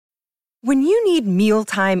When you need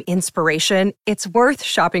mealtime inspiration, it's worth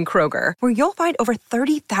shopping Kroger, where you'll find over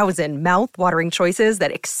 30,000 mouth-watering choices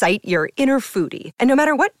that excite your inner foodie. And no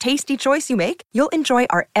matter what tasty choice you make, you'll enjoy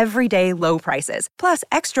our everyday low prices, plus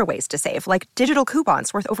extra ways to save, like digital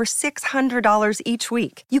coupons worth over $600 each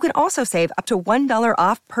week. You can also save up to $1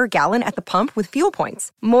 off per gallon at the pump with fuel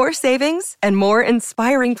points. More savings and more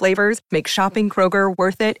inspiring flavors make shopping Kroger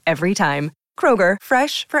worth it every time. Kroger,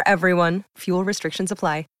 fresh for everyone. Fuel restrictions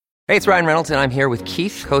apply. Hey, it's Ryan Reynolds, and I'm here with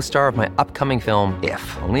Keith, co-star of my upcoming film,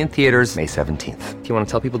 If, only in theaters May 17th. Do you want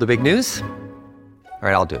to tell people the big news? All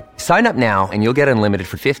right, I'll do it. Sign up now and you'll get unlimited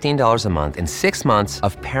for $15 a month and 6 months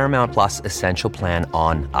of Paramount Plus Essential Plan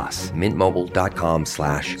on us.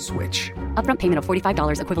 MintMobile.com/switch. Upfront payment of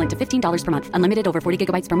 $45 equivalent to $15 per month. Unlimited over 40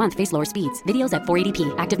 gigabytes per month. Face lower speeds. Videos at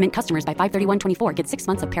 480p. Active Mint customers by 531.24 get 6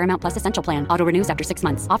 months of Paramount Plus Essential Plan. Auto renews after 6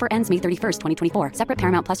 months. Offer ends May 31st, 2024. Separate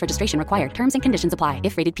Paramount Plus registration required. Terms and conditions apply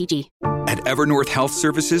if rated PG. At Evernorth Health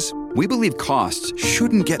Services, we believe costs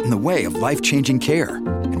shouldn't get in the way of life-changing care,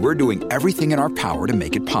 and we're doing everything in our power to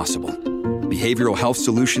make it possible. Behavioral health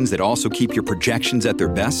solutions that also keep your projections at their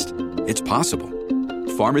best? It's possible.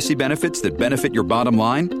 Pharmacy benefits that benefit your bottom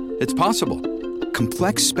line? It's possible.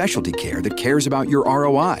 Complex specialty care that cares about your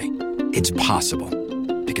ROI? It's possible.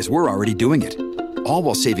 Because we're already doing it. All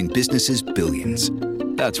while saving businesses billions.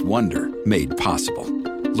 That's Wonder made possible.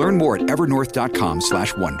 Learn more at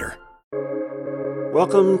evernorth.com/wonder.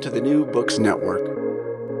 Welcome to the New Books Network.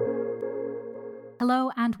 Hello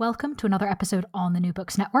and welcome to another episode on the New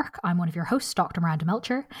Books Network. I'm one of your hosts, Dr. Miranda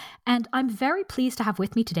Melcher, and I'm very pleased to have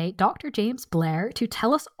with me today Dr. James Blair to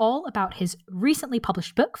tell us all about his recently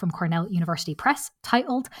published book from Cornell University Press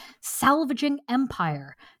titled Salvaging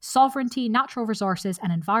Empire: Sovereignty, Natural Resources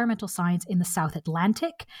and Environmental Science in the South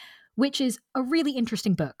Atlantic, which is a really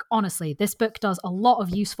interesting book. Honestly, this book does a lot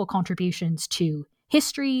of useful contributions to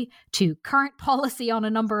history, to current policy on a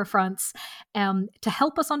number of fronts, to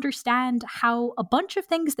help us understand how a bunch of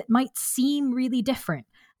things that might seem really different,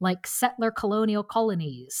 like settler colonial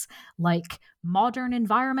colonies, like modern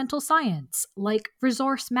environmental science, like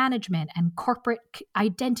resource management and corporate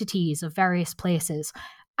identities of various places,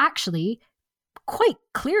 actually, quite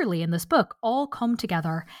clearly in this book, all come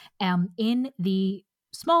together in the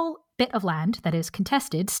small bit of land that is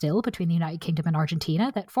contested still between the United Kingdom and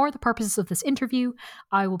Argentina that for the purposes of this interview,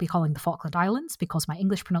 I will be calling the Falkland Islands because my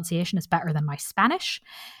English pronunciation is better than my Spanish.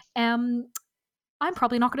 I'm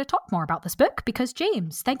probably not going to talk more about this book because,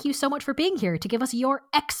 James, thank you so much for being here to give us your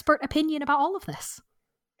expert opinion about all of this.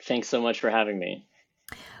 Thanks so much for having me.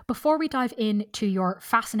 Before we dive into your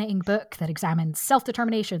fascinating book that examines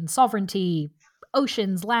self-determination, sovereignty,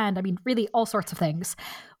 oceans, land, I mean, really all sorts of things,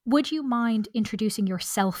 would you mind introducing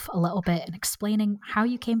yourself a little bit and explaining how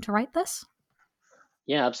you came to write this?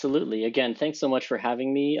 Yeah, absolutely. Again, thanks so much for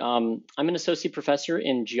having me. I'm an associate professor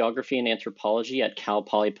in geography and anthropology at Cal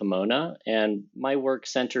Poly Pomona, and my work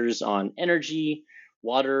centers on energy,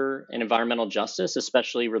 water, and environmental justice,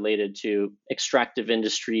 especially related to extractive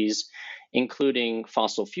industries, including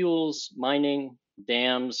fossil fuels, mining,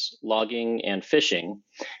 dams, logging, and fishing.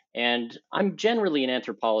 And I'm generally an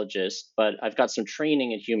anthropologist, but I've got some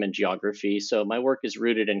training in human geography. So my work is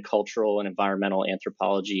rooted in cultural and environmental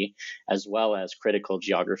anthropology, as well as critical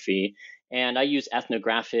geography. And I use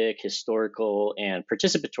ethnographic, historical, and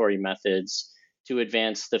participatory methods to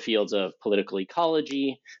advance the fields of political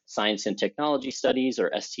ecology, science and technology studies,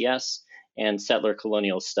 or STS, and settler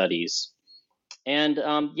colonial studies. And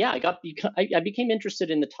I became interested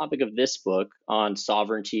in the topic of this book on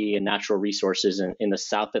sovereignty and natural resources in the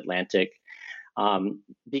South Atlantic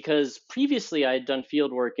because previously I had done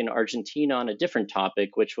field work in Argentina on a different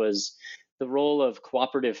topic, which was the role of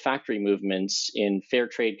cooperative factory movements in fair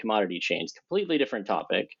trade commodity chains, completely different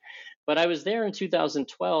topic. But I was there in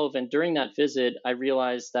 2012, and during that visit, I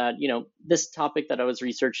realized that, this topic that I was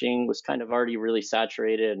researching was kind of already really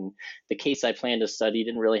saturated, and the case I planned to study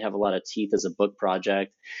didn't really have a lot of teeth as a book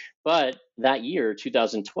project. But that year,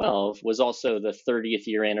 2012, was also the 30th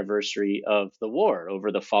year anniversary of the war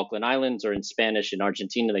over the Falkland Islands, or in Spanish in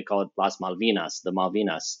Argentina, they call it Las Malvinas, the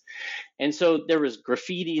Malvinas. And so there was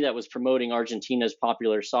graffiti that was promoting Argentina's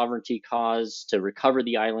popular sovereignty cause to recover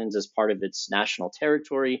the islands as part of its national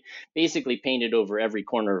territory, basically painted over every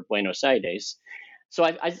corner of Buenos Aires. So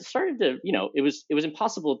I started to, it was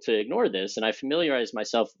impossible to ignore this. And I familiarized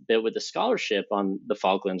myself a bit with the scholarship on the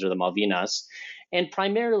Falklands or the Malvinas. And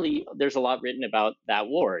primarily, there's a lot written about that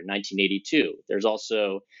war in 1982. There's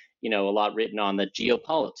also, a lot written on the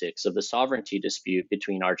geopolitics of the sovereignty dispute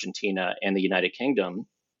between Argentina and the United Kingdom.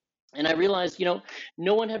 And I realized,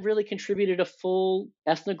 no one had really contributed a full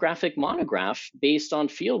ethnographic monograph based on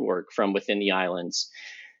field work from within the islands.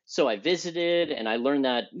 So I visited and I learned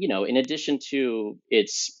that, in addition to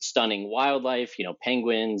its stunning wildlife,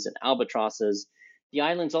 penguins and albatrosses, the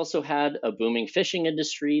islands also had a booming fishing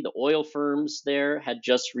industry. The oil firms there had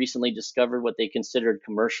just recently discovered what they considered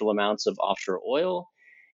commercial amounts of offshore oil.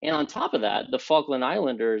 And on top of that, the Falkland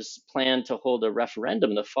Islanders planned to hold a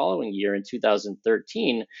referendum the following year in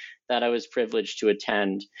 2013 that I was privileged to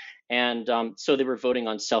attend. And so they were voting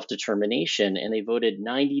on self determination, and they voted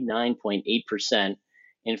 99.8%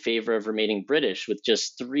 in favor of remaining British, with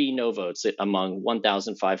just 3 no votes among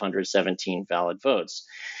 1,517 valid votes.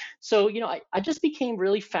 So, I just became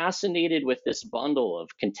really fascinated with this bundle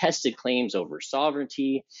of contested claims over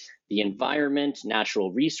sovereignty, the environment,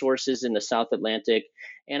 natural resources in the South Atlantic.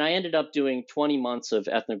 And I ended up doing 20 months of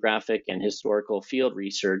ethnographic and historical field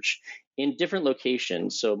research in different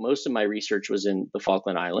locations. So most of my research was in the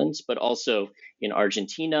Falkland Islands, but also in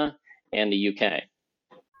Argentina and the UK.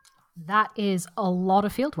 That is a lot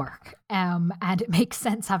of field work. And it makes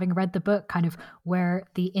sense, having read the book, kind of where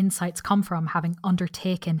the insights come from, having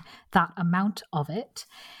undertaken that amount of it.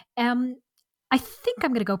 I think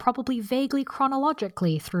I'm going to go probably vaguely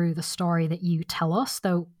chronologically through the story that you tell us,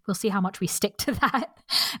 though we'll see how much we stick to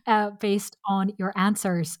that based on your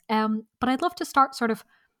answers. But I'd love to start sort of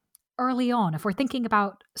early on. If we're thinking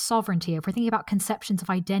about sovereignty, if we're thinking about conceptions of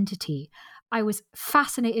identity, I was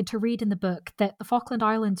fascinated to read in the book that the Falkland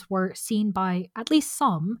Islands were seen by at least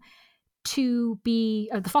some to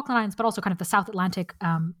be, the Falkland Islands, but also kind of the South Atlantic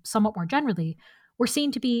somewhat more generally, were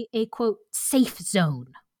seen to be a, quote, safe zone.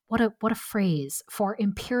 What a phrase for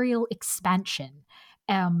imperial expansion,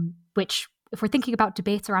 which, if we're thinking about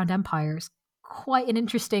debates around empires, quite an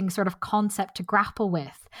interesting sort of concept to grapple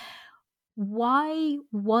with. Why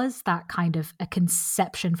was that kind of a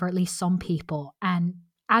conception for at least some people? And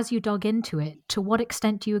as you dug into it, to what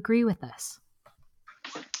extent do you agree with this?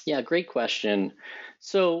 Yeah, great question.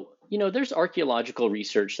 So, there's archaeological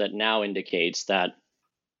research that now indicates that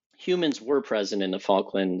humans were present in the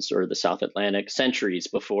Falklands or the South Atlantic centuries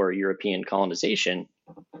before European colonization.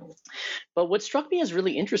 But what struck me as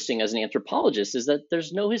really interesting as an anthropologist is that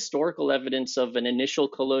there's no historical evidence of an initial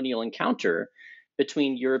colonial encounter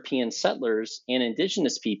between European settlers and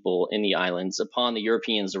indigenous people in the islands upon the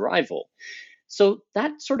Europeans' arrival. So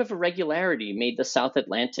that sort of irregularity made the South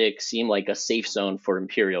Atlantic seem like a safe zone for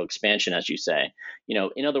imperial expansion, as you say.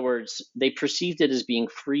 In other words, they perceived it as being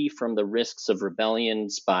free from the risks of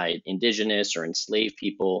rebellions by indigenous or enslaved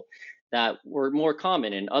people that were more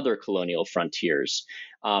common in other colonial frontiers.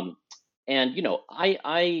 I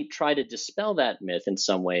try to dispel that myth in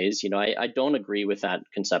some ways. I don't agree with that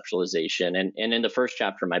conceptualization. And in the first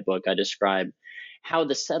chapter of my book, I describe how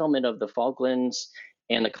the settlement of the Falklands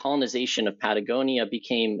and the colonization of Patagonia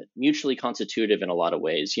became mutually constitutive in a lot of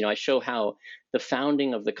ways. I show how the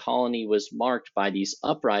founding of the colony was marked by these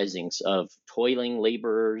uprisings of toiling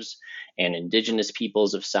laborers and indigenous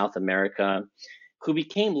peoples of South America who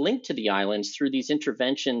became linked to the islands through these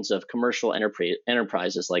interventions of commercial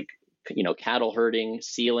enterprises like cattle herding,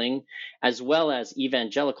 sealing, as well as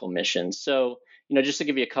evangelical missions. So, just to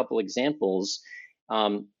give you a couple examples,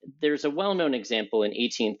 there's a well-known example in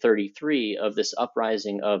 1833 of this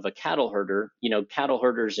uprising of a cattle herder. Cattle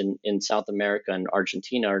herders in South America and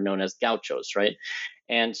Argentina are known as gauchos, right?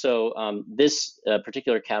 And so this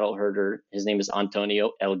particular cattle herder, his name is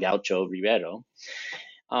Antonio El Gaucho Rivero.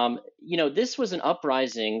 This was an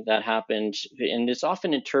uprising that happened, and it's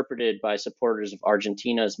often interpreted by supporters of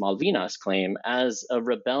Argentina's Malvinas claim as a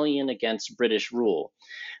rebellion against British rule.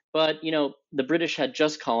 But, the British had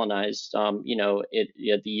just colonized,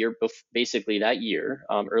 the year, basically that year,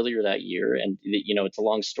 earlier that year. And, it's a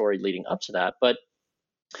long story leading up to that. But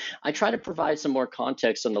I try to provide some more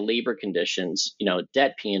context on the labor conditions,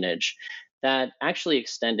 debt peonage that actually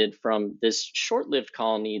extended from this short-lived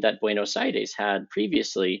colony that Buenos Aires had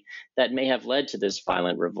previously that may have led to this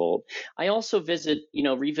violent revolt. I also revisit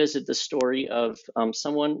the story of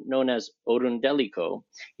someone known as Orundelico.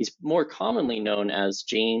 He's more commonly known as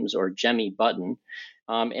James or Jemmy Button.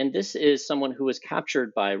 And this is someone who was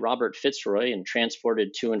captured by Robert Fitzroy and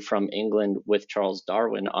transported to and from England with Charles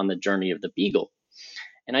Darwin on the journey of the Beagle.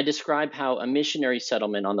 And I describe how a missionary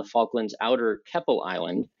settlement on the Falklands' outer Keppel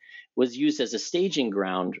Island was used as a staging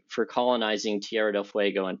ground for colonizing Tierra del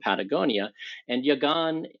Fuego and Patagonia. And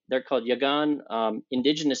Yagan, they're called Yagan,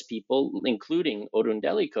 indigenous people, including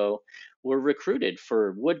Orundelico, were recruited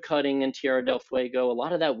for wood cutting in Tierra del Fuego. A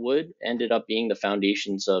lot of that wood ended up being the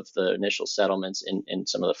foundations of the initial settlements in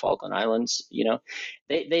some of the Falkland Islands.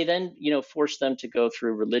 They then, forced them to go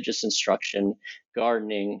through religious instruction,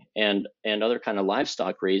 gardening, and other kind of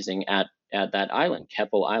livestock raising at at that island,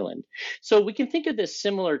 Keppel Island. So we can think of this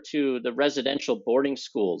similar to the residential boarding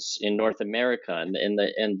schools in North America and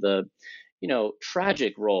the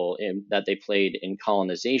tragic role that they played in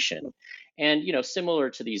colonization. And similar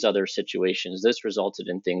to these other situations, this resulted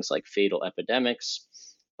in things like fatal epidemics.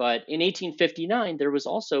 But in 1859, there was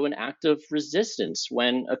also an act of resistance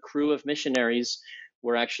when a crew of missionaries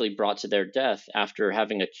were actually brought to their death after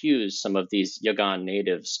having accused some of these Yagan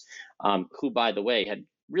natives, who, by the way, had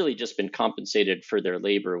really just been compensated for their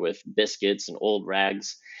labor with biscuits and old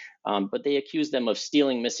rags. But they accused them of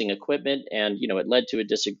stealing missing equipment, and it led to a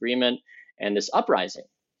disagreement and this uprising.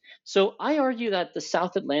 So I argue that the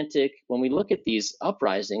South Atlantic, when we look at these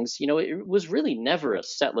uprisings, it was really never a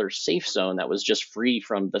settler safe zone that was just free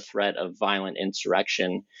from the threat of violent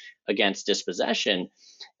insurrection against dispossession.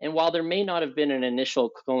 And while there may not have been an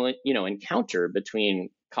initial, encounter between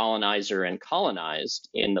colonizer and colonized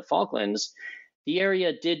in the Falklands, the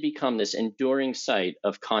area did become this enduring site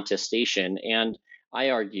of contestation and,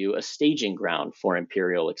 I argue, a staging ground for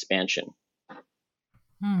imperial expansion.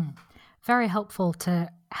 Very helpful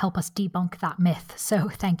to help us debunk that myth. So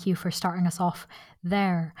thank you for starting us off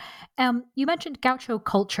there. You mentioned gaucho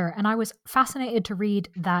culture, and I was fascinated to read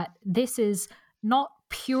that this is not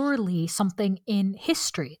purely something in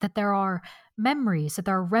history, that there are memories, that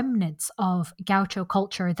there are remnants of gaucho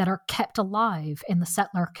culture that are kept alive in the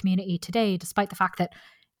settler community today, despite the fact that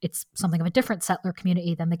it's something of a different settler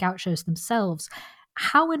community than the gauchos themselves.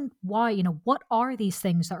 How and why, what are these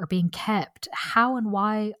things that are being kept? How and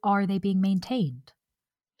why are they being maintained?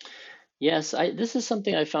 Yes, this is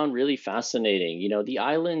something I found really fascinating. The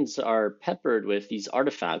islands are peppered with these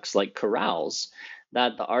artifacts like corrals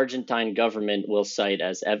that the Argentine government will cite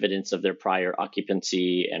as evidence of their prior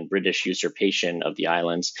occupancy and British usurpation of the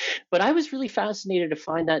islands. But I was really fascinated to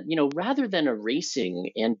find that, rather than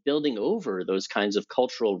erasing and building over those kinds of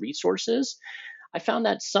cultural resources, I found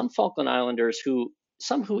that some Falkland Islanders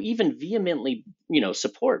some who even vehemently,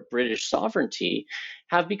 support British sovereignty,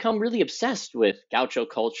 have become really obsessed with gaucho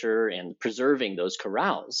culture and preserving those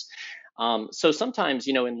corrals. So sometimes,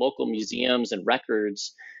 in local museums and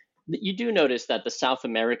records, you do notice that the South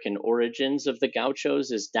American origins of the gauchos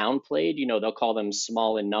is downplayed. They'll call them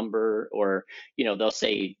small in number, or, they'll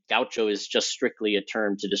say gaucho is just strictly a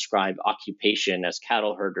term to describe occupation as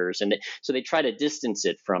cattle herders. And so they try to distance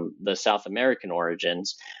it from the South American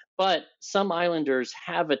origins. But some islanders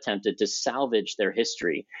have attempted to salvage their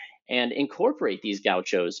history and incorporate these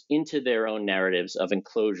gauchos into their own narratives of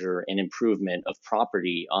enclosure and improvement of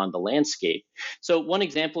property on the landscape. So one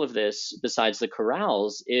example of this, besides the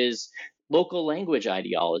corrals, is local language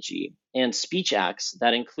ideology and speech acts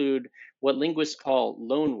that include what linguists call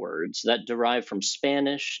loan words that derive from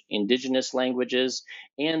Spanish, indigenous languages,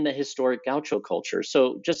 and the historic gaucho culture.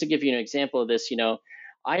 So just to give you an example of this,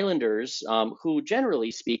 Islanders, who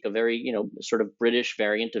generally speak a very, sort of British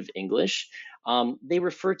variant of English, they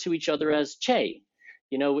refer to each other as Che.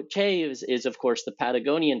 Che is of course the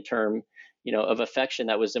Patagonian term, of affection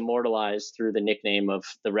that was immortalized through the nickname of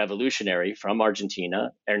the revolutionary from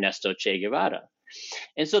Argentina, Ernesto Che Guevara.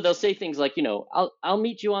 And so they'll say things like, I'll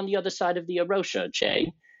meet you on the other side of the Arrocha,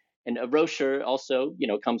 Che. And Arrocha also,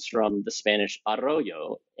 comes from the Spanish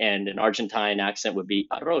arroyo, and an Argentine accent would be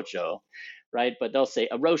arrocho. Right, but they'll say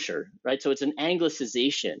arrocher, right? So it's an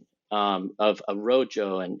anglicization of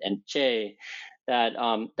arrojo and che that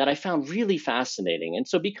I found really fascinating. And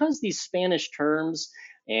so because these Spanish terms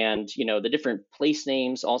and the different place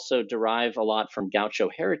names also derive a lot from gaucho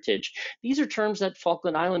heritage, these are terms that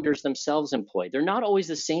Falkland Islanders themselves employ. They're not always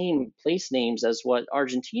the same place names as what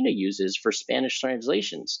Argentina uses for Spanish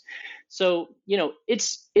translations. So,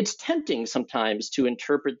 it's tempting sometimes to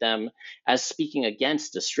interpret them as speaking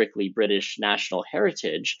against a strictly British national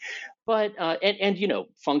heritage. But,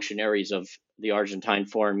 functionaries of the Argentine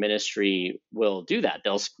Foreign Ministry will do that.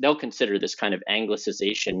 They'll consider this kind of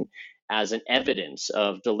anglicization as an evidence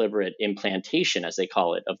of deliberate implantation, as they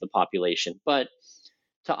call it, of the population. But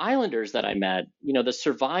to islanders that I met, the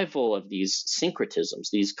survival of these syncretisms,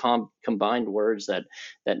 these combined words that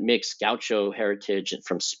mix gaucho heritage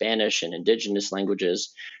from Spanish and indigenous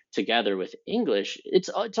languages together with English, it's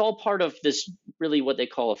all part of this really what they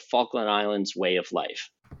call a Falkland Islands way of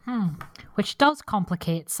life. Which does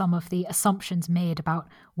complicate some of the assumptions made about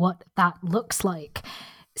what that looks like.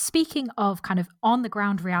 Speaking of kind of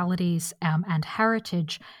on-the-ground realities and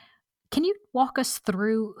heritage, can you walk us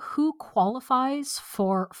through who qualifies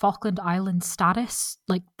for Falkland Island status,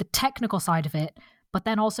 like the technical side of it, but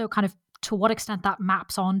then also kind of to what extent that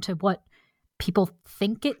maps on to what people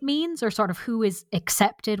think it means, or sort of who is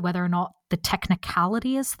accepted, whether or not the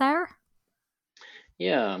technicality is there?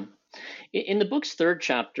 Yeah. In the book's third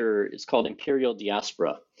chapter, it's called Imperial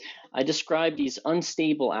Diaspora. I describe these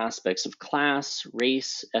unstable aspects of class,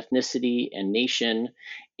 race, ethnicity, and nation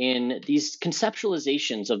in these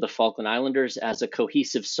conceptualizations of the Falkland Islanders as a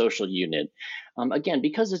cohesive social unit. Again,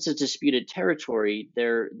 because it's a disputed territory,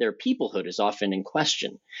 their peoplehood is often in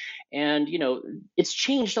question. And, it's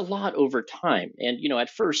changed a lot over time. And, at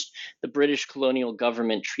first, the British colonial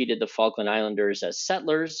government treated the Falkland Islanders as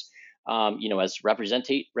settlers, as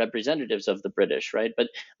representatives of the British, right? But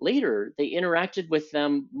later they interacted with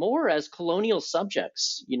them more as colonial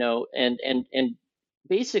subjects, and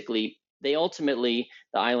basically they ultimately,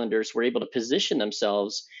 the islanders, were able to position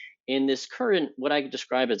themselves in this current, what I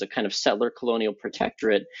describe as a kind of settler colonial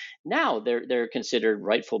protectorate. Now they're considered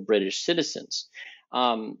rightful British citizens,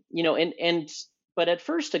 and but at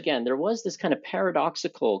first, again, there was this kind of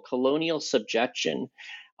paradoxical colonial subjection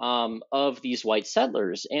of these white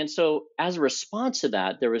settlers. And so, as a response to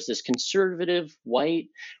that, there was this conservative, white,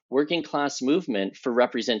 working class movement for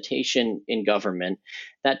representation in government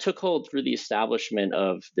that took hold through the establishment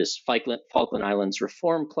of this Falkland Islands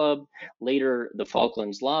Reform Club, later the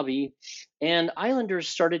Falklands Lobby. And islanders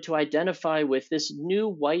started to identify with this new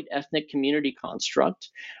white ethnic community construct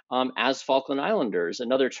as Falkland Islanders.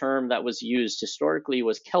 Another term that was used historically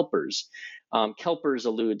was kelpers. Kelpers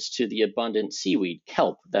alludes to the abundant seaweed,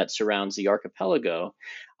 kelp, that surrounds the archipelago.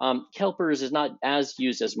 Kelpers is not as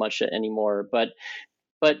used as much anymore, but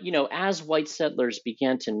as white settlers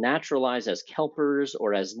began to naturalize as kelpers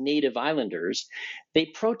or as native islanders, they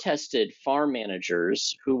protested farm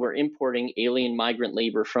managers who were importing alien migrant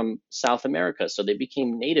labor from South America, so they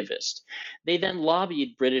became nativist. They then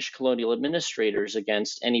lobbied British colonial administrators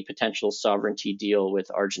against any potential sovereignty deal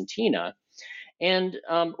with Argentina. And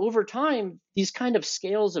over time, these kind of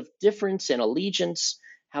scales of difference and allegiance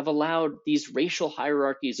have allowed these racial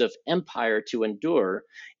hierarchies of empire to endure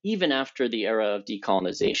even after the era of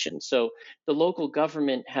decolonization. So the local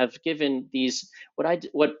government have given these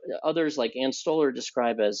what others like Ann Stoler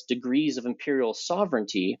describe as degrees of imperial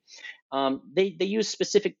sovereignty. They use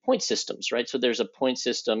specific point systems, right? So there's a point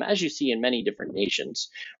system, as you see in many different nations,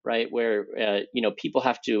 right, where people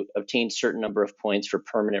have to obtain certain number of points for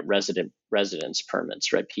permanent residence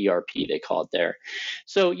permits, right? PRP they call it there.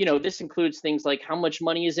 So this includes things like how much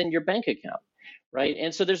money is in your bank account, right?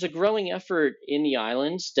 And so there's a growing effort in the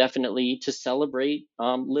islands, definitely, to celebrate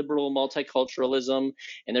liberal multiculturalism.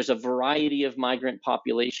 And there's a variety of migrant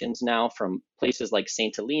populations now from places like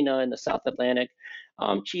St. Helena in the South Atlantic,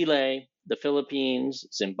 Chile, the Philippines,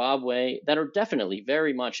 Zimbabwe, that are definitely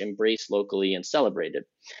very much embraced locally and celebrated.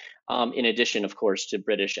 In addition, of course, to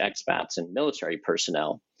British expats and military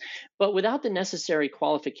personnel. But without the necessary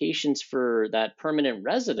qualifications for that permanent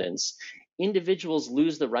residence, individuals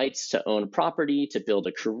lose the rights to own property, to build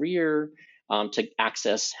a career, to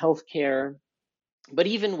access healthcare. But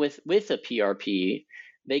even with a PRP,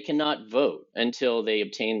 they cannot vote until they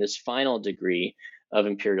obtain this final degree of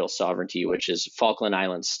imperial sovereignty, which is Falkland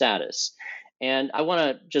Island status. And I want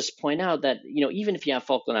to just point out that, even if you have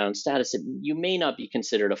Falkland Island status, you may not be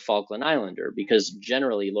considered a Falkland Islander because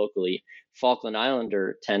generally, locally, Falkland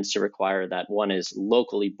Islander tends to require that one is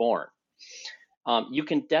locally born. You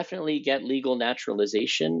can definitely get legal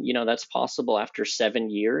naturalization. That's possible after 7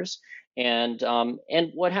 years. And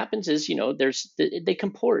what happens is, they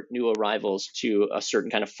comport new arrivals to a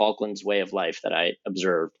certain kind of Falklands way of life that I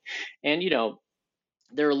observed. And,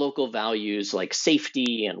 there are local values like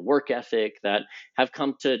safety and work ethic that have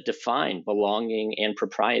come to define belonging and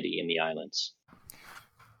propriety in the islands.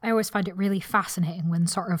 I always find it really fascinating when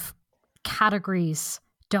sort of categories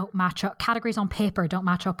don't match up. Categories on paper don't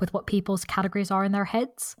match up with what people's categories are in their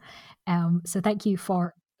heads. So thank you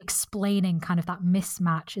for explaining kind of that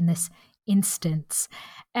mismatch in this instance.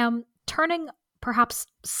 Turning perhaps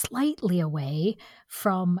slightly away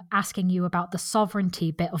from asking you about the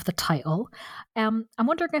sovereignty bit of the title, I'm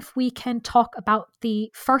wondering if we can talk about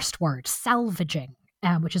the first word, salvaging,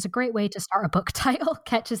 which is a great way to start a book title,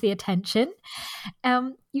 catches the attention.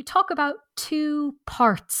 You talk about two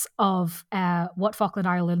parts of what Falkland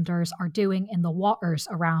Islanders are doing in the waters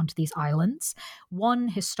around these islands. One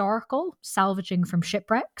historical, salvaging from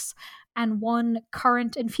shipwrecks, and one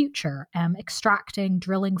current and future, extracting,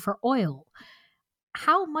 drilling for oil.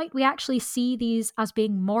 How might we actually see these as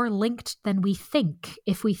being more linked than we think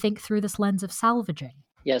if we think through this lens of salvaging?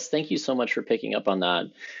 Yes, thank you so much for picking up on that.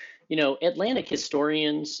 Atlantic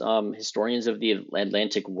historians, historians of the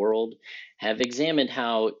Atlantic world, have examined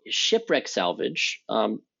how shipwreck salvage,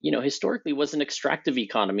 historically was an extractive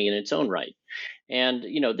economy in its own right. And,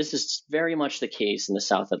 this is very much the case in the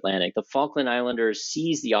South Atlantic. The Falkland Islanders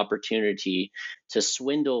seized the opportunity to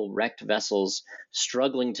swindle wrecked vessels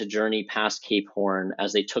struggling to journey past Cape Horn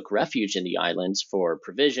as they took refuge in the islands for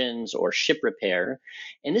provisions or ship repair.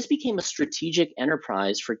 And this became a strategic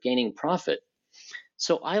enterprise for gaining profit.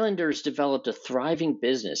 So islanders developed a thriving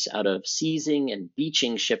business out of seizing and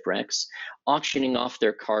beaching shipwrecks, auctioning off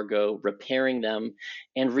their cargo, repairing them,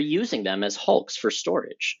 and reusing them as hulks for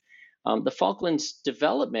storage. The Falklands'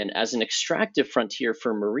 development as an extractive frontier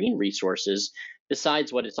for marine resources,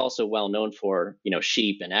 besides what it's also well known for,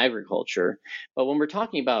 sheep and agriculture. But when we're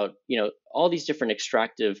talking about, all these different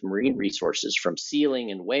extractive marine resources, from sealing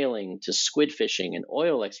and whaling to squid fishing and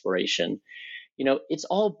oil exploration, it's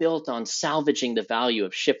all built on salvaging the value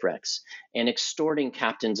of shipwrecks and extorting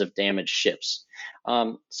captains of damaged ships.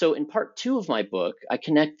 So in part 2 of my book, I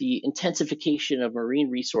connect the intensification of marine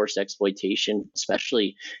resource exploitation,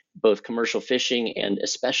 especially both commercial fishing and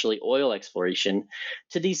especially oil exploration,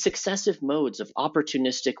 to these successive modes of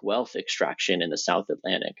opportunistic wealth extraction in the South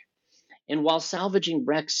Atlantic. And while salvaging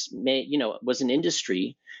wrecks was an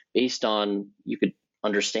industry based on, you could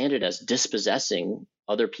understand it as dispossessing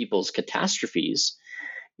other people's catastrophes,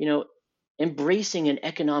 embracing an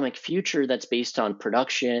economic future that's based on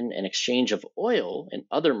production and exchange of oil and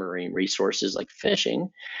other marine resources like fishing,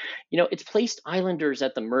 it's placed islanders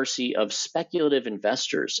at the mercy of speculative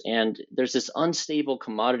investors. And there's this unstable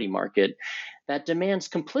commodity market that demands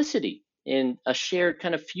complicity in a shared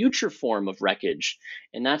kind of future form of wreckage.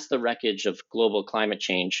 And that's the wreckage of global climate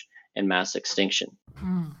change and mass extinction.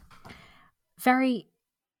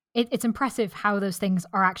 It's impressive how those things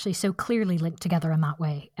are actually so clearly linked together in that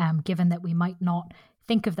way, given that we might not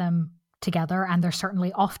think of them together, and they're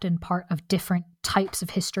certainly often part of different types of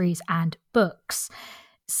histories and books.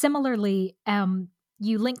 Similarly,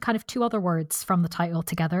 you link kind of 2 other words from the title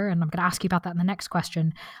together, and I'm going to ask you about that in the next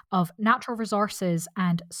question, of natural resources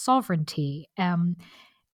and sovereignty.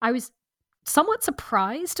 I was somewhat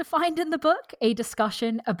surprised to find in the book a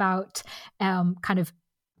discussion about kind of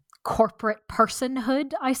corporate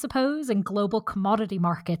personhood, I suppose, and global commodity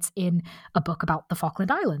markets in a book about the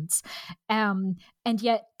Falkland Islands. And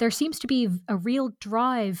yet there seems to be a real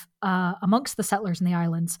drive amongst the settlers in the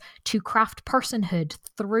islands to craft personhood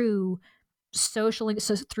through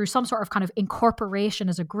through some sort of kind of incorporation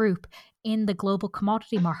as a group in the global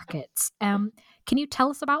commodity markets. Can you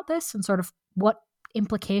tell us about this and sort of what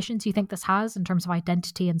implications you think this has in terms of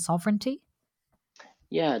identity and sovereignty?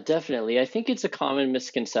 Yeah, definitely. I think it's a common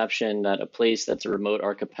misconception that a place that's a remote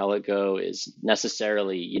archipelago is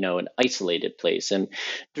necessarily, an isolated place. And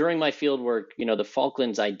during my fieldwork, the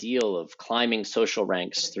Falklands ideal of climbing social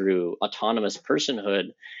ranks through autonomous personhood,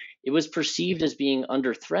 it was perceived as being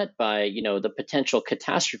under threat by, the potential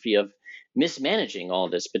catastrophe of mismanaging all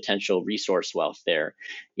this potential resource wealth there.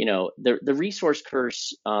 The resource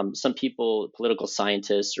curse, some people, political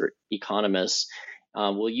scientists or economists,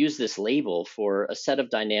 will use this label for a set of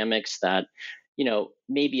dynamics that,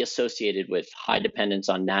 may be associated with high dependence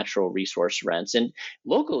on natural resource rents. And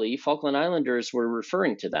locally, Falkland Islanders were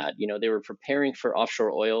referring to that. They were preparing for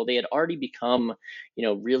offshore oil. They had already become,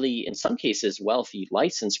 really, in some cases, wealthy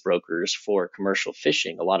license brokers for commercial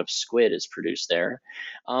fishing. A lot of squid is produced there.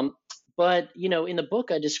 But, in the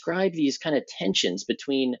book, I describe these kind of tensions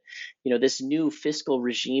between, this new fiscal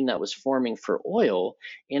regime that was forming for oil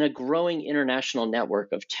and a growing international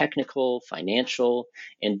network of technical, financial,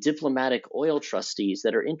 and diplomatic oil trustees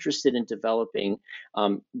that are interested in developing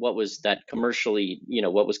what was that commercially,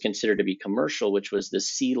 what was considered to be commercial, which was the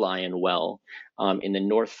Sea Lion well in the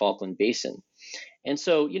North Falkland Basin. And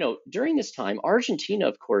so, during this time, Argentina,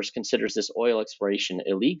 of course, considers this oil exploration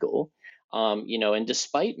illegal. And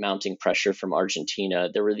despite mounting pressure from Argentina,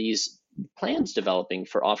 there were these plans developing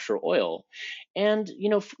for offshore oil. And,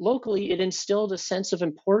 locally, it instilled a sense of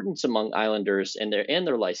importance among islanders and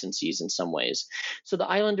their licensees in some ways. So the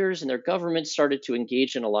islanders and their government started to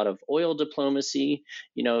engage in a lot of oil diplomacy.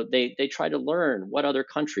 They tried to learn what other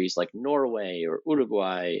countries like Norway or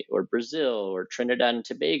Uruguay or Brazil or Trinidad and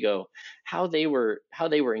Tobago, how they were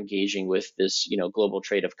engaging with this, global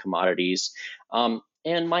trade of commodities.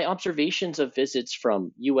 And my observations of visits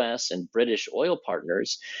from U.S. and British oil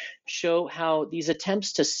partners show how these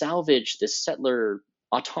attempts to salvage this settler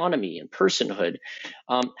autonomy and personhood,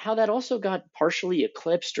 how that also got partially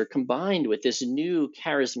eclipsed or combined with this new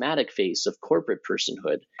charismatic face of corporate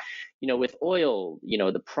personhood. With oil,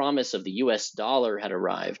 the promise of the US dollar had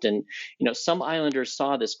arrived. And, some islanders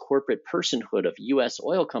saw this corporate personhood of US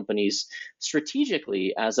oil companies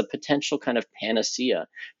strategically as a potential kind of panacea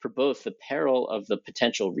for both the peril of the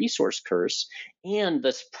potential resource curse and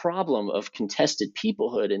this problem of contested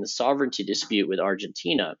peoplehood in the sovereignty dispute with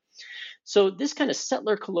Argentina. So this kind of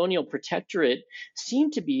settler colonial protectorate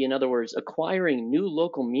seemed to be, in other words, acquiring new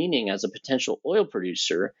local meaning as a potential oil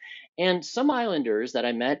producer. And some islanders that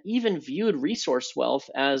I met even viewed resource wealth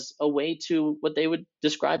as a way to what they would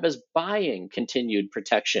describe as buying continued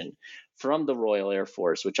protection from the Royal Air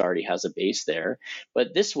Force, which already has a base there.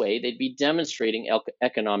 But this way, they'd be demonstrating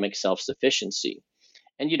economic self-sufficiency.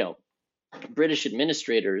 And, British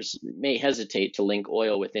administrators may hesitate to link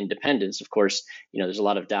oil with independence. Of course, there's a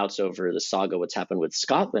lot of doubts over the saga, what's happened with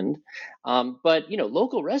Scotland. But,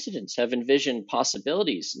 local residents have envisioned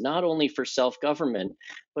possibilities not only for self-government,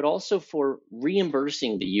 but also for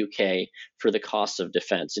reimbursing the UK for the costs of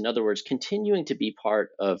defense. In other words, continuing to be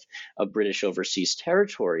part of a British overseas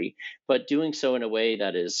territory, but doing so in a way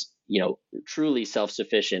that is, truly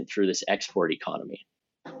self-sufficient through this export economy.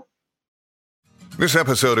 This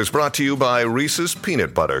episode is brought to you by Reese's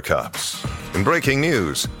Peanut Butter Cups. In breaking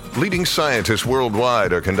news, leading scientists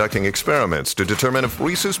worldwide are conducting experiments to determine if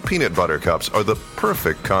Reese's Peanut Butter Cups are the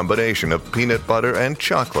perfect combination of peanut butter and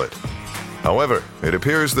chocolate. However, it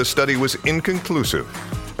appears the study was inconclusive,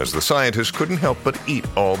 as the scientists couldn't help but eat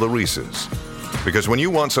all the Reese's. Because when you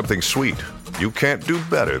want something sweet, you can't do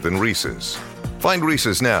better than Reese's. Find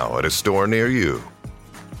Reese's now at a store near you.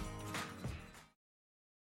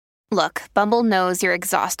 Look, Bumble knows you're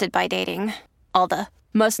exhausted by dating. All the,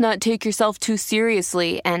 must not take yourself too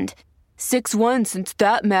seriously, and 6'1" since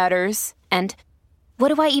that matters, and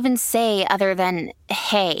what do I even say other than,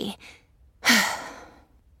 hey?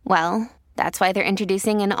 Well, that's why they're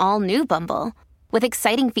introducing an all-new Bumble, with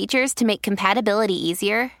exciting features to make compatibility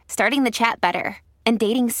easier, starting the chat better, and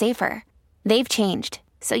dating safer. They've changed,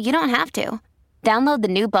 so you don't have to. Download the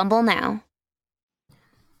new Bumble now.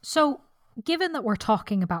 So, given that we're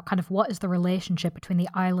talking about kind of what is the relationship between the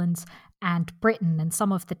islands and Britain and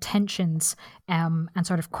some of the tensions and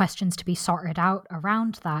sort of questions to be sorted out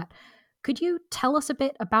around that, could you tell us a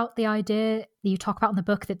bit about the idea that you talk about in the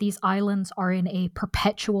book that these islands are in a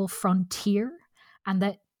perpetual frontier and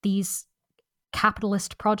that these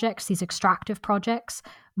capitalist projects, these extractive projects,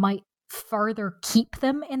 might further keep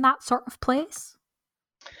them in that sort of place?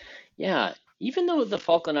 Yeah. Even though the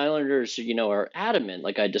Falkland Islanders, are adamant,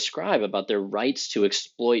 like I describe, about their rights to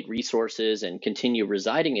exploit resources and continue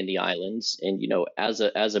residing in the islands, and as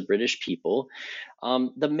a British people,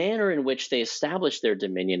 the manner in which they established their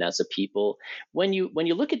dominion as a people, when you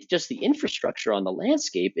look at just the infrastructure on the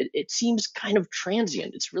landscape, it seems kind of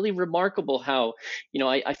transient. It's really remarkable how,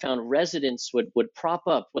 I found residents would prop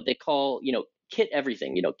up what they call, kit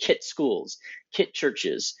everything, kit schools, kit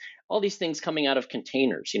churches, all these things coming out of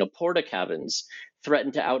containers. Porta cabins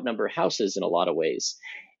threaten to outnumber houses in a lot of ways.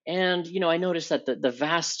 And, I noticed that the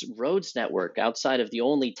vast roads network outside of the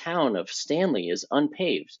only town of Stanley is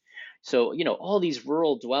unpaved. So, all these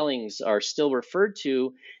rural dwellings are still referred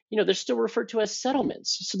to, they're still referred to as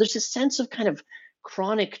settlements. So there's a sense of kind of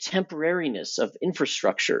chronic temporariness of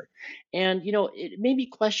infrastructure. And, it made me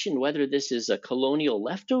question whether this is a colonial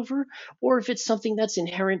leftover or if it's something that's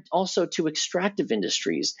inherent also to extractive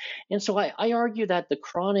industries. And so I argue that the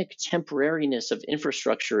chronic temporariness of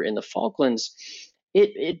infrastructure in the Falklands,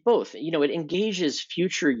 it both, it engages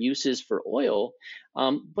future uses for oil,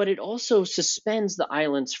 but it also suspends the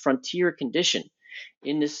island's frontier condition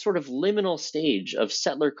in this sort of liminal stage of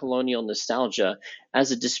settler colonial nostalgia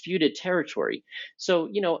as a disputed territory. So,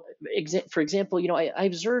 for example, I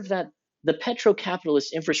observed that the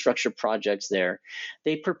petrocapitalist infrastructure projects there,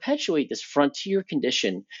 they perpetuate this frontier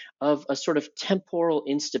condition of a sort of temporal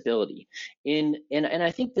instability. And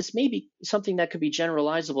I think this may be something that could be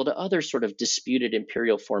generalizable to other sort of disputed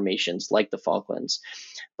imperial formations like the Falklands.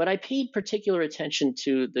 But I paid particular attention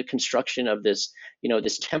to the construction of this,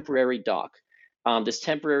 this temporary dock. This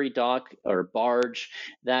temporary dock or barge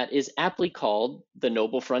that is aptly called the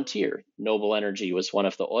Noble Frontier. Noble Energy was one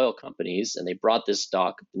of the oil companies, and they brought this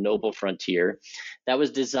dock, the Noble Frontier, that was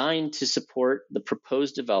designed to support the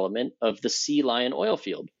proposed development of the Sea Lion oil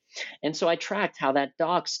field. And so I tracked how that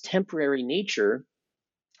dock's temporary nature,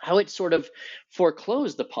 how it sort of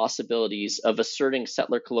foreclosed the possibilities of asserting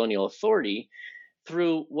settler colonial authority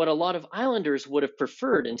through what a lot of islanders would have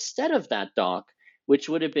preferred instead of that dock, which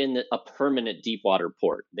would have been a permanent deep water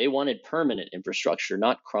port. They wanted permanent infrastructure,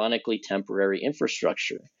 not chronically temporary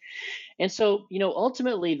infrastructure. And so,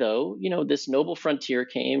 ultimately, though, this noble frontier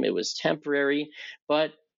came. It was temporary,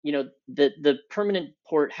 but the permanent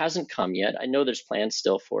port hasn't come yet. I know there's plans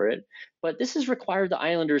still for it, but this has required the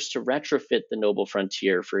islanders to retrofit the noble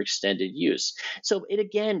frontier for extended use. So it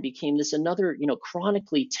again became this another,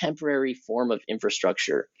 chronically temporary form of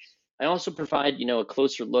infrastructure. I also provide, a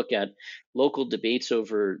closer look at local debates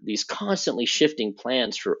over these constantly shifting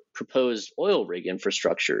plans for proposed oil rig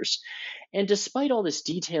infrastructures. And despite all this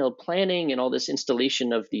detailed planning and all this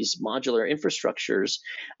installation of these modular infrastructures,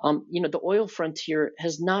 the oil frontier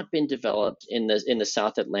has not been developed in the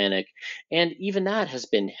South Atlantic, and even that has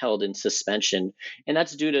been held in suspension. And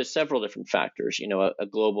that's due to several different factors. A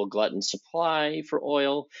global glutton supply for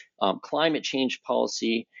oil, climate change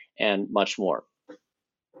policy, and much more.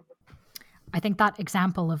 I think that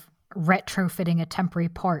example of retrofitting a temporary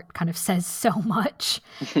port kind of says so much.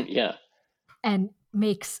 Yeah. And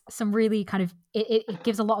makes some really kind of, it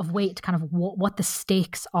gives a lot of weight to kind of what the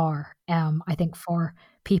stakes are, I think, for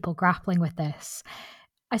people grappling with this.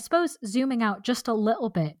 I suppose zooming out just a little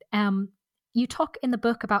bit, you talk in the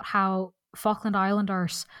book about how Falkland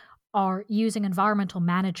Islanders are using environmental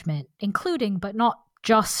management, including but not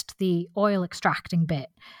just the oil extracting bit,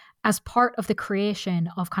 as part of the creation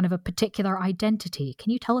of kind of a particular identity.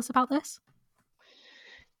 Can you tell us about this?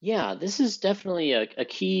 Yeah, this is definitely a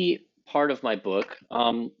key part of my book.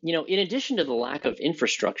 In addition to the lack of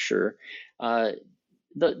infrastructure,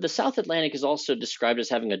 the South Atlantic is also described as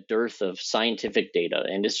having a dearth of scientific data,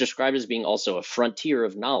 and is described as being also a frontier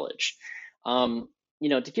of knowledge.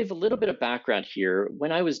 To give a little bit of background here,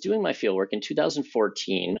 when I was doing my fieldwork in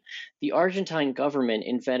 2014, the Argentine government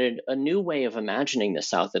invented a new way of imagining the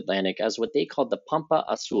South Atlantic as what they called the Pampa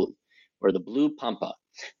Azul, or the Blue Pampa.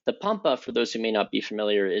 The Pampa, for those who may not be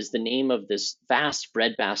familiar, is the name of this vast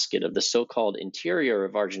breadbasket of the so-called interior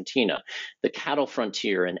of Argentina, the cattle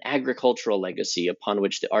frontier and agricultural legacy upon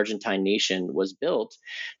which the Argentine nation was built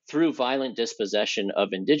through violent dispossession of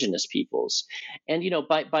indigenous peoples. And,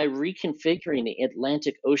 by reconfiguring the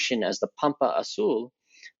Atlantic Ocean as the Pampa Azul,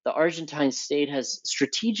 the Argentine state has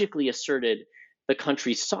strategically asserted the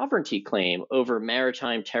country's sovereignty claim over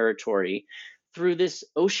maritime territory through this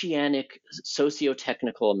oceanic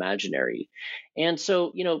socio-technical imaginary. And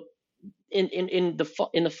so, in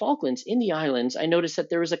the Falklands, in the islands, I noticed that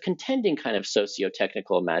there was a contending kind of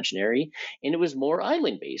socio-technical imaginary, and it was more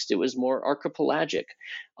island-based. It was more archipelagic.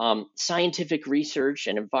 Scientific research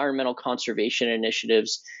and environmental conservation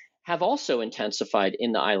initiatives have also intensified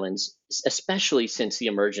in the islands, especially since the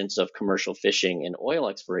emergence of commercial fishing and oil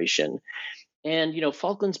exploration. And,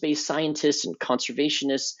 Falklands-based scientists and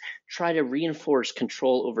conservationists try to reinforce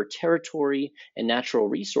control over territory and natural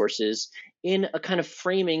resources in a kind of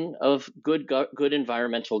framing of good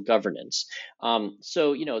environmental governance.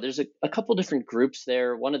 There's a couple different groups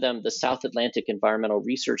there. One of them, the South Atlantic Environmental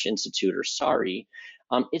Research Institute, or SARI,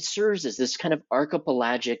 it serves as this kind of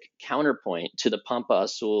archipelagic counterpoint to the Pampa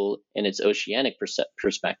Azul and its oceanic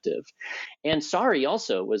perspective. And SARI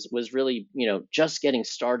also was really, just getting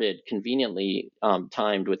started, conveniently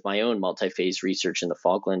timed with my own multi-phase research in the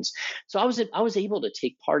Falklands. So I was able to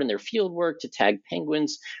take part in their field work to tag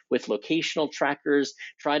penguins with locational trackers,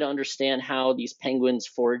 try to understand how these penguins'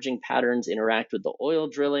 foraging patterns interact with the oil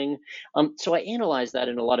drilling. So I analyzed that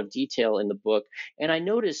in a lot of detail in the book, and I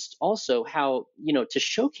noticed also how, to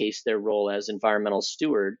showcase their role as environmental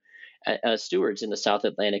stewards in the South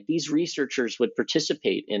Atlantic, these researchers would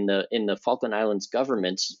participate in the Falkland Islands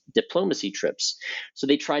government's diplomacy trips. So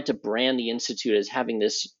they tried to brand the institute as having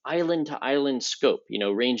this island to island scope,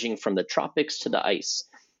 ranging from the tropics to the ice,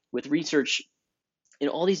 with research in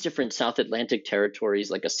all these different South Atlantic territories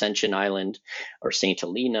like Ascension Island or St.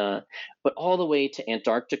 Helena, but all the way to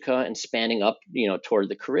Antarctica and spanning up, toward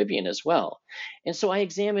the Caribbean as well. And so I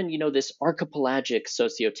examine, this archipelagic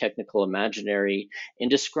socio-technical imaginary and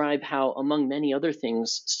describe how, among many other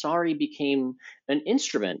things, SARI became an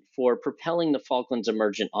instrument for propelling the Falklands'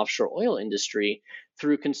 emergent offshore oil industry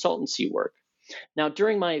through consultancy work. Now,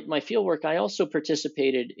 during my fieldwork, I also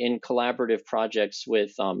participated in collaborative projects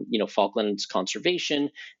with, Falklands Conservation.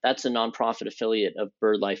 That's a nonprofit affiliate of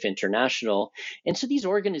BirdLife International. And so these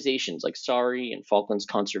organizations like SARI and Falklands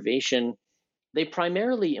Conservation, they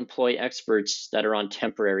primarily employ experts that are on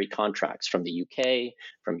temporary contracts from the UK,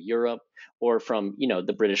 from Europe, or from,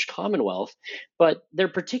 the British Commonwealth. But their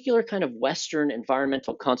particular kind of Western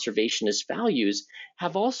environmental conservationist values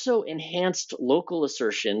have also enhanced local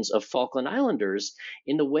assertions of Falkland Islanders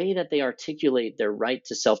in the way that they articulate their right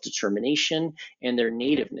to self-determination and their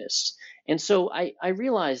nativeness. And so I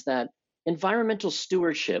realized that environmental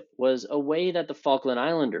stewardship was a way that the Falkland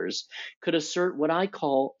Islanders could assert what I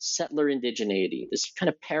call settler indigeneity, this kind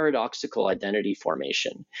of paradoxical identity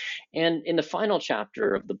formation. And in the final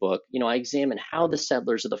chapter of the book, I examine how the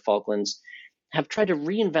settlers of the Falklands have tried to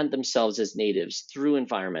reinvent themselves as natives through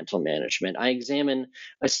environmental management. I examine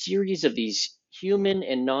a series of these human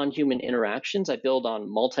and non-human interactions. I build on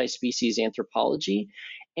multi-species anthropology,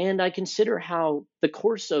 and I consider how the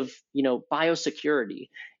course of, biosecurity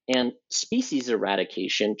and species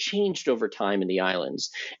eradication changed over time in the islands.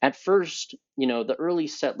 At first, the early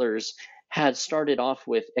settlers had started off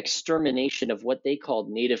with extermination of what they called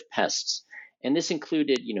native pests. And this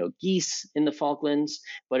included, geese in the Falklands,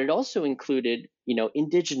 but it also included,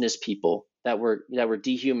 indigenous people that were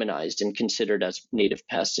dehumanized and considered as native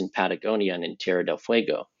pests in Patagonia and in Tierra del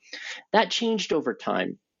Fuego. That changed over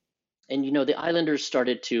time. And, the islanders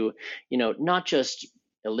started to, not just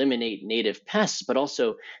eliminate native pests, but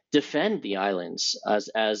also defend the islands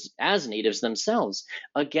as natives themselves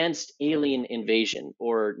against alien invasion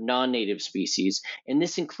or non-native species. And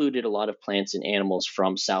this included a lot of plants and animals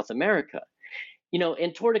from South America.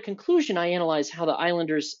 And toward a conclusion, I analyze how the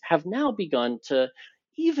islanders have now begun to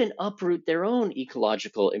even uproot their own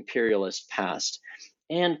ecological imperialist past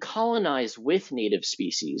and colonize with native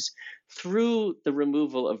species through the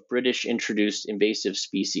removal of British introduced invasive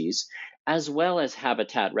species, as well as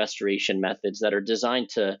habitat restoration methods that are designed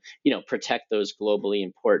to, protect those globally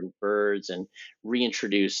important birds and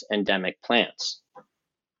reintroduce endemic plants.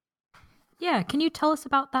 Yeah, can you tell us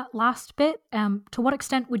about that last bit? To what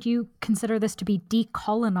extent would you consider this to be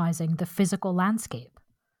decolonizing the physical landscape?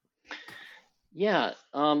 Yeah,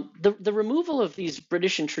 the removal of these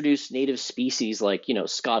British introduced native species like,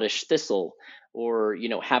 Scottish thistle or,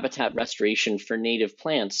 habitat restoration for native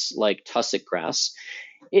plants like tussock grass,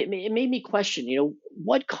 it made me question,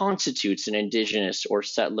 what constitutes an indigenous or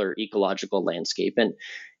settler ecological landscape, and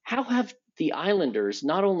how have the islanders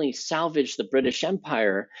not only salvaged the British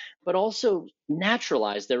Empire, but also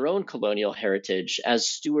naturalized their own colonial heritage as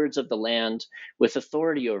stewards of the land with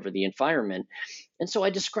authority over the environment. And so I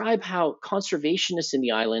describe how conservationists in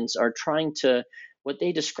the islands are trying to what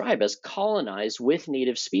they describe as colonize with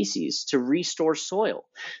native species to restore soil.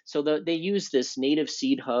 So they use this native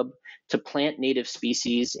seed hub to plant native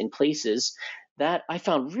species in places that I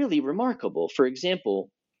found really remarkable. For example,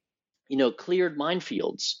 cleared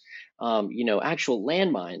minefields, actual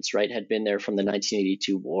landmines, right, had been there from the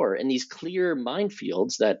 1982 war. And these clear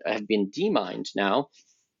minefields that have been demined now,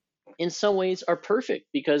 in some ways, are perfect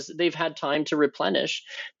because they've had time to replenish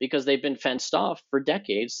because they've been fenced off for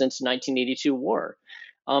decades since the 1982 war.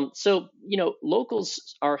 So,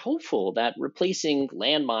 locals are hopeful that replacing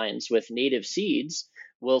landmines with native seeds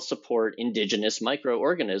will support indigenous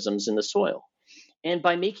microorganisms in the soil. And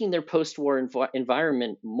by making their post-war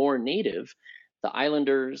environment more native, the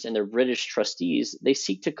islanders and their British trustees, they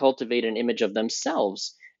seek to cultivate an image of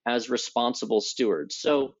themselves as responsible stewards.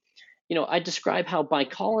 So, I describe how by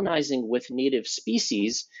colonizing with native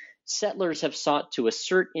species, settlers have sought to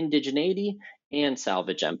assert indigeneity and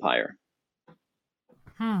salvage empire.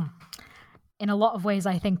 In a lot of ways,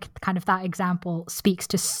 I think kind of that example speaks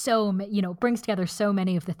to brings together so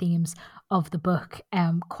many of the themes of the book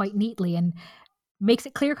quite neatly and makes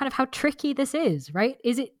it clear kind of how tricky this is, right?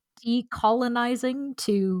 Is it decolonizing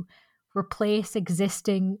to replace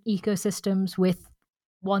existing ecosystems with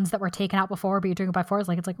ones that were taken out before, but you're doing it by force?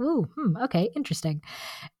 Okay, interesting.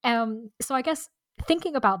 So I guess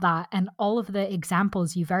thinking about that and all of the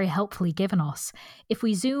examples you very helpfully given us, if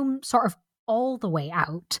we zoom sort of all the way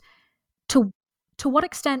out, to what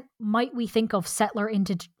extent might we think of settler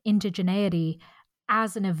indigeneity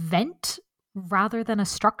as an event rather than a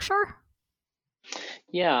structure?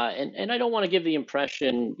 Yeah, and I don't want to give the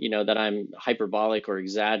impression, that I'm hyperbolic or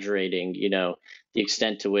exaggerating, the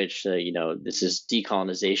extent to which, this is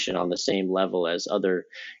decolonization on the same level as other,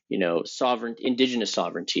 indigenous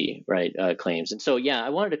sovereignty, right, claims. And so, yeah, I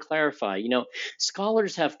wanted to clarify,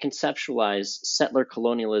 scholars have conceptualized settler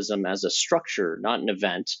colonialism as a structure, not an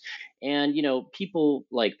event. And, people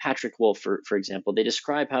like Patrick Wolf, for example, they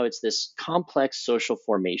describe how it's this complex social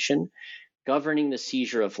formation governing the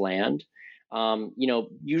seizure of land,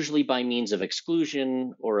 usually by means of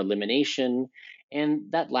exclusion or elimination.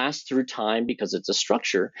 And that lasts through time because it's a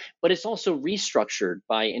structure, but it's also restructured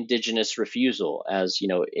by indigenous refusal, as,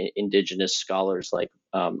 indigenous scholars like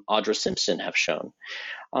Audra Simpson have shown.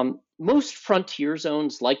 Most frontier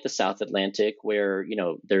zones like the South Atlantic, where,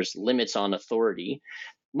 there's limits on authority,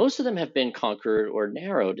 most of them have been conquered or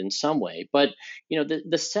narrowed in some way. But,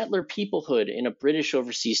 the settler peoplehood in a British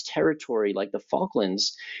overseas territory like the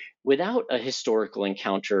Falklands, without a historical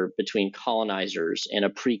encounter between colonizers and a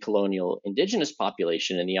pre-colonial indigenous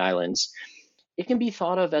population in the islands, it can be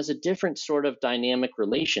thought of as a different sort of dynamic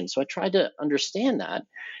relation. So I tried to understand that.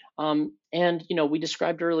 We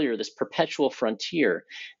described earlier this perpetual frontier.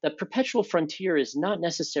 That perpetual frontier is not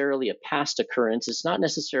necessarily a past occurrence. It's not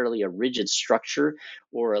necessarily a rigid structure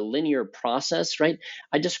or a linear process, right?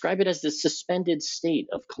 I describe it as the suspended state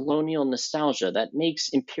of colonial nostalgia that makes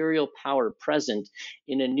imperial power present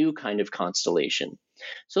in a new kind of constellation.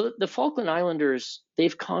 So the Falkland Islanders,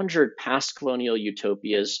 they've conjured past colonial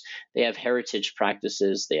utopias. They have heritage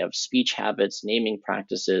practices, they have speech habits, naming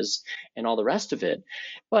practices, and all the rest of it.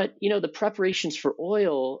 But, the preparations for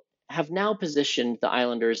oil have now positioned the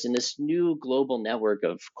islanders in this new global network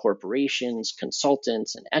of corporations,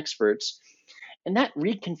 consultants, and experts. And that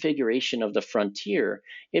reconfiguration of the frontier,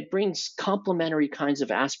 it brings complementary kinds of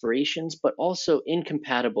aspirations, but also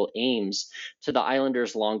incompatible aims to the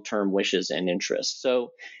islanders' long-term wishes and interests.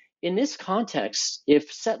 So in this context,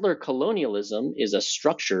 if settler colonialism is a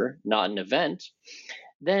structure, not an event,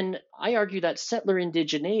 then I argue that settler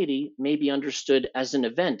indigeneity may be understood as an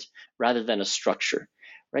event rather than a structure,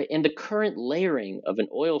 right? And the current layering of an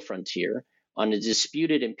oil frontier on a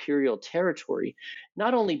disputed imperial territory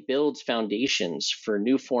not only builds foundations for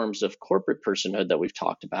new forms of corporate personhood that we've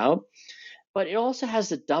talked about, but it also has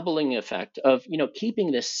the doubling effect of,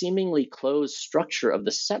 keeping this seemingly closed structure of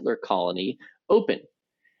the settler colony open.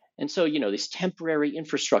 And so, these temporary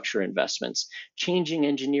infrastructure investments, changing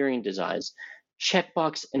engineering designs,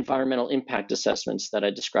 checkbox environmental impact assessments that I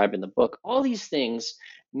describe in the book, all these things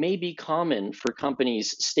may be common for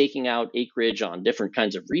companies staking out acreage on different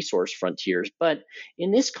kinds of resource frontiers. But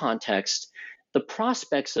in this context, the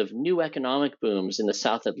prospects of new economic booms in the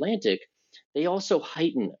South Atlantic, they also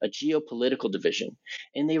heighten a geopolitical division.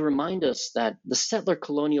 And they remind us that the settler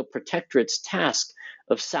colonial protectorate's task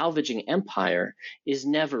of salvaging empire is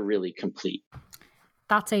never really complete.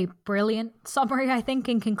 That's a brilliant summary, I think,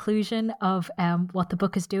 in conclusion of what the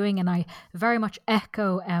book is doing. And I very much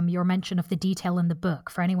echo your mention of the detail in the book.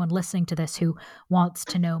 For anyone listening to this who wants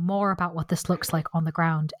to know more about what this looks like on the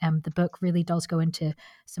ground, the book really does go into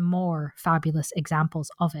some more fabulous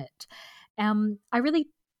examples of it. I really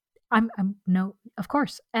only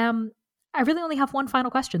have one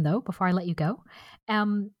final question, though, before I let you go.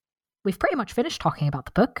 We've pretty much finished talking about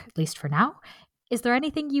the book, at least for now. Is there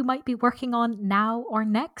anything you might be working on now or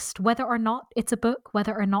next, whether or not it's a book,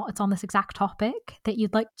 whether or not it's on this exact topic, that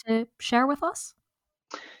you'd like to share with us?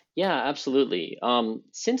 Yeah, absolutely.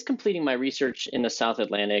 Since completing my research in the South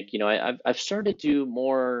Atlantic, I've started to do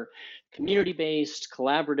more community-based,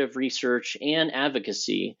 collaborative research and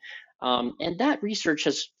advocacy. And that research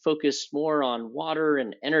has focused more on water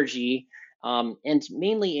and energy, and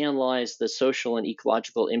mainly analyzed the social and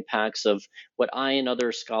ecological impacts of what I and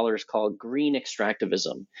other scholars call green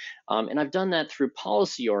extractivism. And I've done that through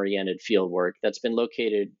policy-oriented fieldwork that's been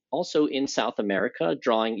located also in South America,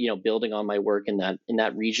 building on my work in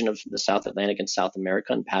that region of the South Atlantic and South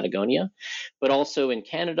America and Patagonia, but also in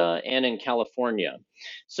Canada and in California.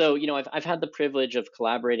 So, I've had the privilege of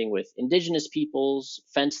collaborating with indigenous peoples,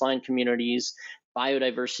 fence line communities,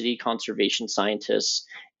 biodiversity conservation scientists,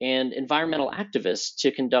 and environmental activists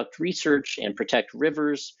to conduct research and protect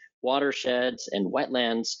rivers, watersheds, and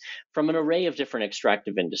wetlands from an array of different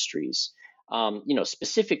extractive industries.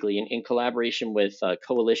 Specifically in collaboration with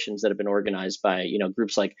coalitions that have been organized by,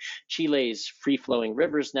 groups like Chile's Free Flowing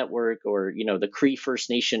Rivers Network, or, the Cree First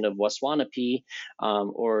Nation of Waswanipi,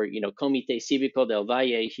 or, Comité Cívico del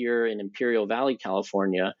Valle here in Imperial Valley,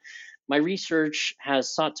 California. My research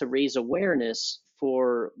has sought to raise awareness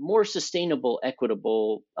for more sustainable,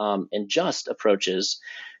 equitable, and just approaches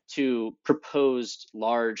to proposed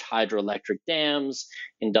large hydroelectric dams,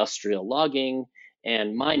 industrial logging,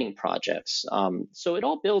 and mining projects. So it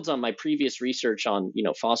all builds on my previous research on,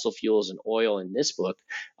 fossil fuels and oil in this book,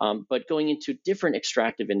 but going into different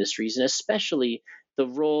extractive industries, and especially the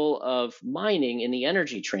role of mining in the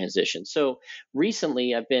energy transition. So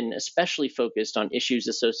recently, I've been especially focused on issues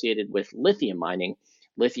associated with lithium mining.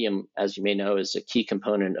 Lithium, as you may know, is a key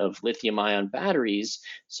component of lithium-ion batteries,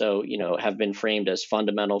 so have been framed as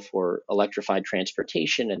fundamental for electrified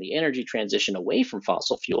transportation and the energy transition away from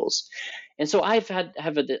fossil fuels. And so I've have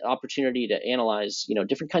the opportunity to analyze,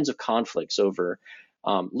 different kinds of conflicts over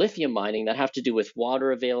lithium mining that have to do with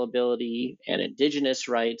water availability and indigenous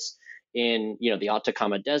rights, in the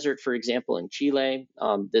Atacama Desert, for example, in Chile,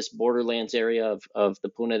 this borderlands area of the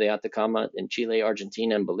Puna de Atacama in Chile,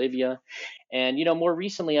 Argentina, and Bolivia. And more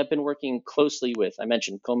recently, I've been working closely with, I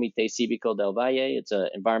mentioned Comité Cívico del Valle. It's an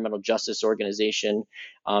environmental justice organization,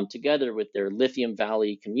 together with their Lithium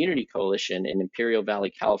Valley Community Coalition in Imperial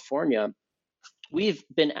Valley, California. We've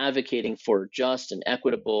been advocating for just and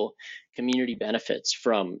equitable community benefits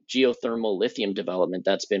from geothermal lithium development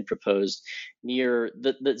that's been proposed near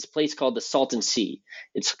this place called the Salton Sea.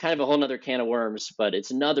 It's kind of a whole other can of worms, but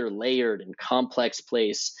it's another layered and complex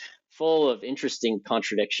place full of interesting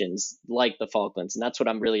contradictions like the Falklands. And that's what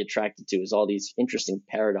I'm really attracted to, is all these interesting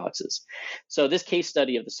paradoxes. So this case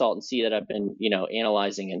study of the Salton Sea that I've been,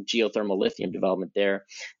 analyzing, and geothermal lithium development there,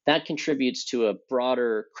 that contributes to a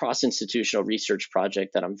broader cross-institutional research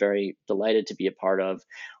project that I'm very delighted to be a part of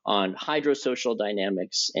on hydrosocial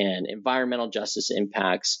dynamics and environmental justice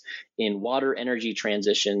impacts in water energy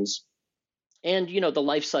transitions, and the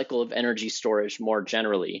life cycle of energy storage more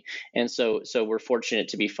generally. And so we're fortunate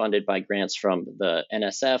to be funded by grants from the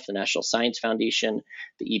NSF, the National Science Foundation,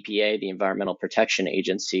 the EPA, the Environmental Protection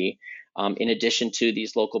Agency, in addition to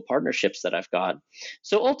these local partnerships that I've got.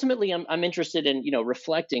 So ultimately, I'm interested in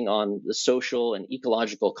reflecting on the social and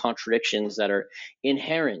ecological contradictions that are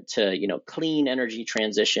inherent to clean energy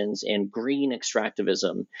transitions and green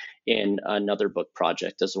extractivism in another book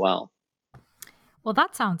project as well. Well,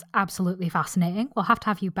 that sounds absolutely fascinating. We'll have to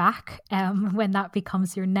have you back when that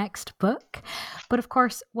becomes your next book. But of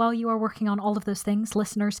course, while you are working on all of those things,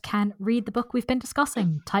 listeners can read the book we've been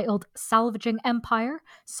discussing, titled Salvaging Empire,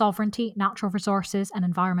 Sovereignty, Natural Resources and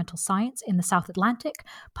Environmental Science in the South Atlantic,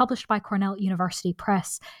 published by Cornell University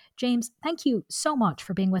Press. James, thank you so much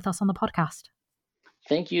for being with us on the podcast.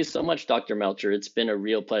 Thank you so much, Dr. Melcher. It's been a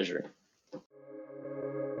real pleasure.